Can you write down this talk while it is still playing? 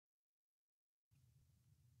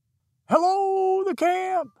Hello, the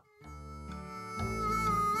camp!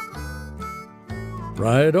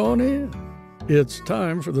 Right on in. It's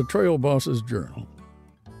time for the Trail Boss's Journal.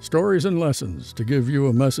 Stories and lessons to give you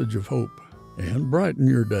a message of hope and brighten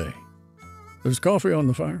your day. There's coffee on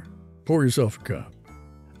the fire. Pour yourself a cup.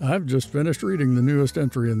 I've just finished reading the newest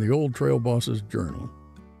entry in the Old Trail Boss's Journal.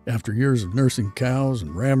 After years of nursing cows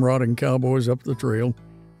and ramrodding cowboys up the trail,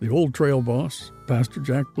 the old trail boss, Pastor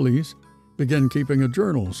Jack Blease, began keeping a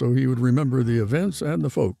journal so he would remember the events and the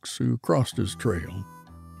folks who crossed his trail.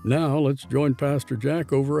 Now let's join Pastor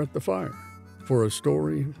Jack over at the fire for a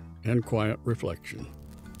story and quiet reflection.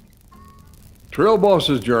 Trail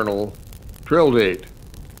Boss's Journal, Trail Date,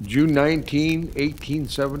 June 19,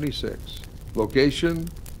 1876. Location,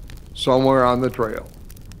 somewhere on the trail.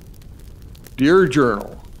 Dear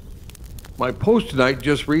Journal, my post tonight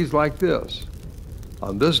just reads like this.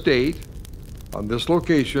 On this date, on this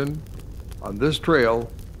location, on this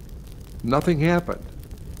trail, nothing happened.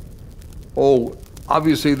 Oh,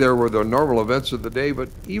 obviously there were the normal events of the day, but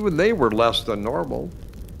even they were less than normal.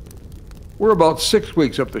 We're about 6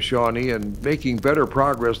 weeks up the Shawnee and making better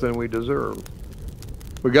progress than we deserve.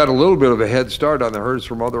 We got a little bit of a head start on the herds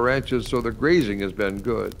from other ranches, so the grazing has been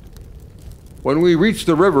good. When we reached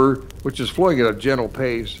the river, which is flowing at a gentle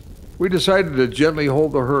pace, we decided to gently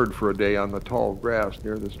hold the herd for a day on the tall grass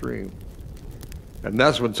near the stream. And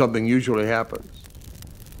that's when something usually happens.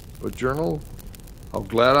 But Journal, how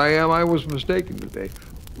glad I am I was mistaken today.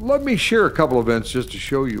 Let me share a couple events just to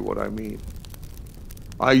show you what I mean.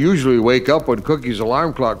 I usually wake up when Cookie's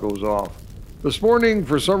alarm clock goes off. This morning,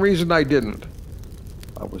 for some reason, I didn't.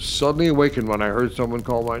 I was suddenly awakened when I heard someone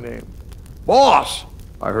call my name. "Boss!"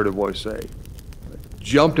 I heard a voice say. I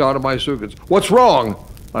jumped out of my suitcase. "What's wrong?"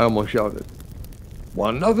 I almost shouted.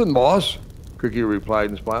 "Well, nothing, boss," Cookie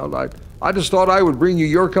replied and smiled. I just thought I would bring you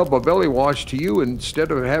your cup of belly wash to you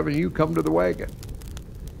instead of having you come to the wagon.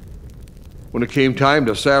 When it came time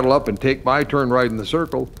to saddle up and take my turn riding the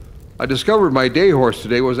circle, I discovered my day horse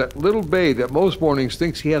today was that little bay that most mornings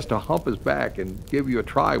thinks he has to hump his back and give you a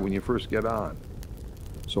try when you first get on.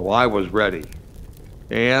 So I was ready.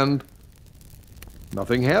 And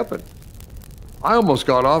nothing happened. I almost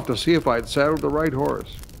got off to see if I'd saddled the right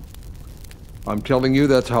horse. I'm telling you,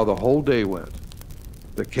 that's how the whole day went.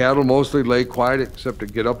 The cattle mostly lay quiet except to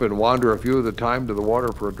get up and wander a few at a time to the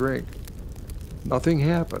water for a drink. Nothing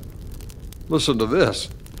happened. Listen to this.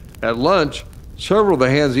 At lunch, several of the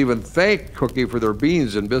hands even thanked Cookie for their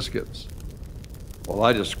beans and biscuits. Well,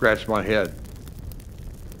 I just scratched my head.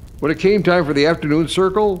 When it came time for the afternoon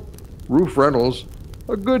circle, Roof Reynolds,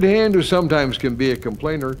 a good hand who sometimes can be a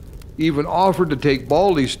complainer, even offered to take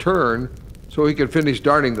Baldy's turn so he could finish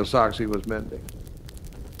darning the socks he was mending.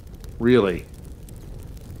 Really.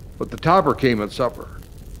 But the topper came at supper.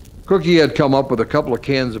 Cookie had come up with a couple of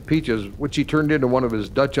cans of peaches, which he turned into one of his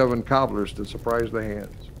Dutch oven cobblers to surprise the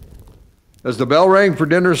hands. As the bell rang for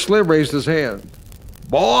dinner, Slim raised his hand.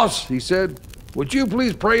 "Boss," he said, "would you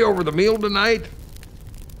please pray over the meal tonight?"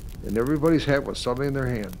 And everybody's hat was suddenly in their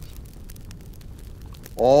hands.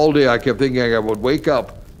 All day I kept thinking I would wake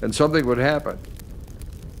up and something would happen.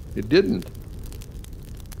 It didn't.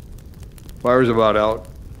 Fire's about out.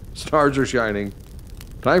 Stars are shining.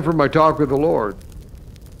 Time for my talk with the Lord.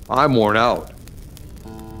 I'm worn out.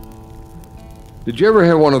 Did you ever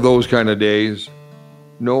have one of those kind of days?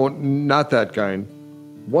 No, not that kind.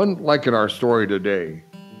 One like in our story today.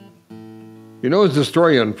 You know, as the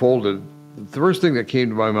story unfolded, the first thing that came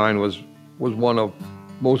to my mind was one of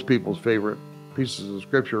most people's favorite pieces of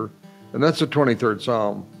scripture, and that's the 23rd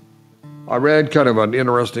Psalm. I read kind of an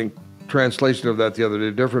interesting translation of that the other day,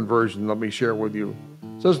 a different version. Let me share with you.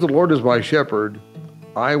 It says, "The Lord is my shepherd,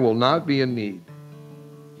 I will not be in need.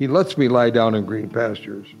 He lets me lie down in green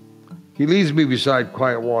pastures. He leads me beside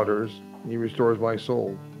quiet waters. He restores my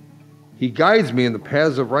soul. He guides me in the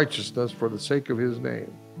paths of righteousness for the sake of his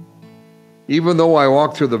name. Even though I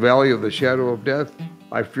walk through the valley of the shadow of death,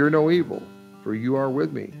 I fear no evil, for you are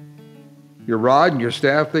with me. Your rod and your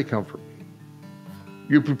staff, they comfort me.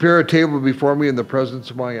 You prepare a table before me in the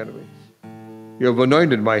presence of my enemies. You have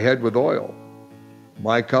anointed my head with oil.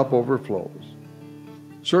 My cup overflows.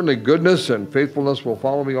 Certainly goodness and faithfulness will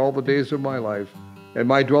follow me all the days of my life, and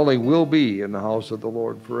my dwelling will be in the house of the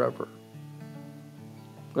Lord forever."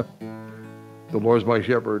 The Lord is my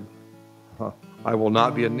shepherd. I will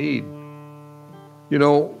not be in need. You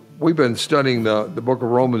know, we've been studying the book of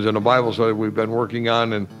Romans in a Bible study we've been working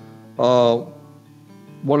on, and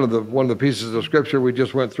one of the pieces of scripture we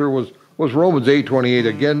just went through was Romans 8:28.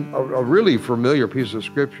 Again, a really familiar piece of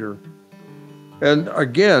scripture. And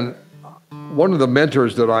again, one of the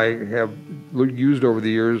mentors that I have used over the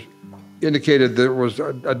years indicated there was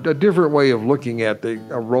a different way of looking at the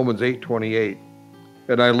Romans 8:28,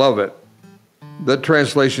 and I love it. That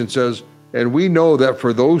translation says, "And we know that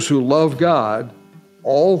for those who love God,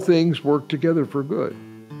 all things work together for good."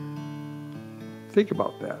 Think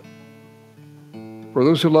about that. For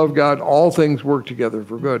those who love God, all things work together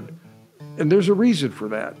for good. And there's a reason for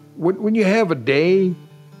that. When you have a day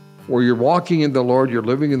where you're walking in the Lord, you're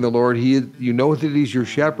living in the Lord, you know that He's your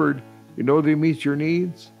shepherd, you know that He meets your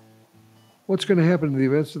needs, what's going to happen to the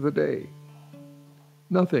events of the day?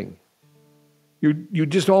 Nothing. You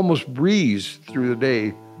just almost breeze through the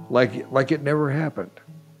day like it never happened.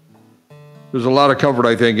 There's a lot of comfort,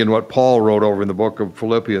 I think, in what Paul wrote over in the book of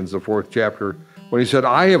Philippians, the 4th chapter, when he said,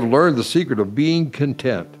 "I have learned the secret of being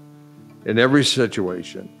content in every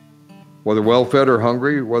situation, whether well-fed or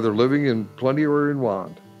hungry, whether living in plenty or in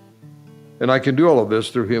want. And I can do all of this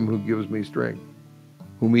through Him who gives me strength,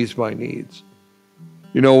 who meets my needs."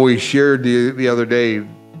 You know, we shared the other day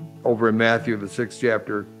over in Matthew, the 6th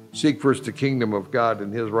chapter, "Seek first the kingdom of God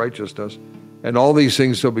and His righteousness, and all these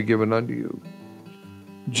things shall be given unto you."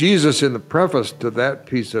 Jesus, in the preface to that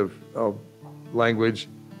piece of language,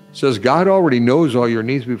 says God already knows all your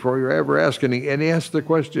needs before you ever ask. And he asks the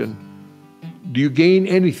question, do you gain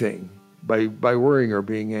anything by worrying or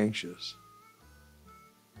being anxious?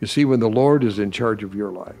 You see, when the Lord is in charge of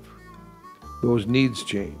your life, those needs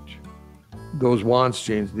change. Those wants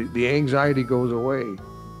change. The anxiety goes away.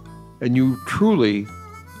 And you truly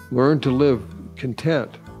learn to live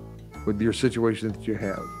content with your situation that you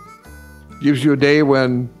have. Gives you a day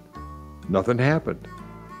when nothing happened.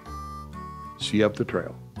 See you up the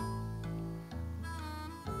trail.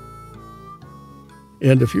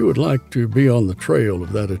 And if you would like to be on the trail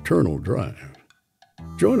of that eternal drive,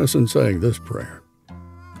 join us in saying this prayer.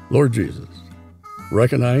 Lord Jesus,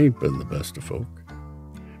 reckon I ain't been the best of folk.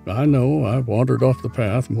 I know I've wandered off the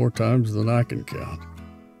path more times than I can count.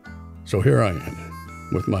 So here I am,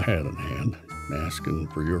 with my hat in hand, asking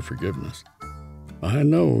for your forgiveness. I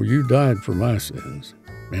know you died for my sins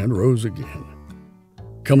and rose again.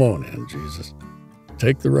 Come on in, Jesus.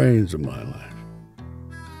 Take the reins of my life.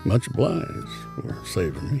 Much obliged for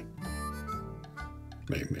saving me.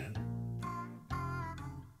 Amen.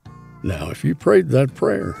 Now, if you prayed that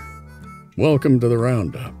prayer, welcome to the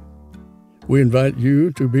Roundup. We invite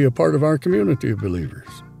you to be a part of our community of believers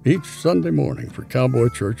each Sunday morning for Cowboy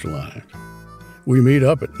Church Live. We meet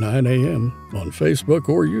up at 9 a.m. on Facebook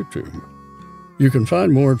or YouTube. You can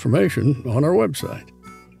find more information on our website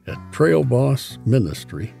at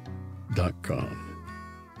trailbossministry.com.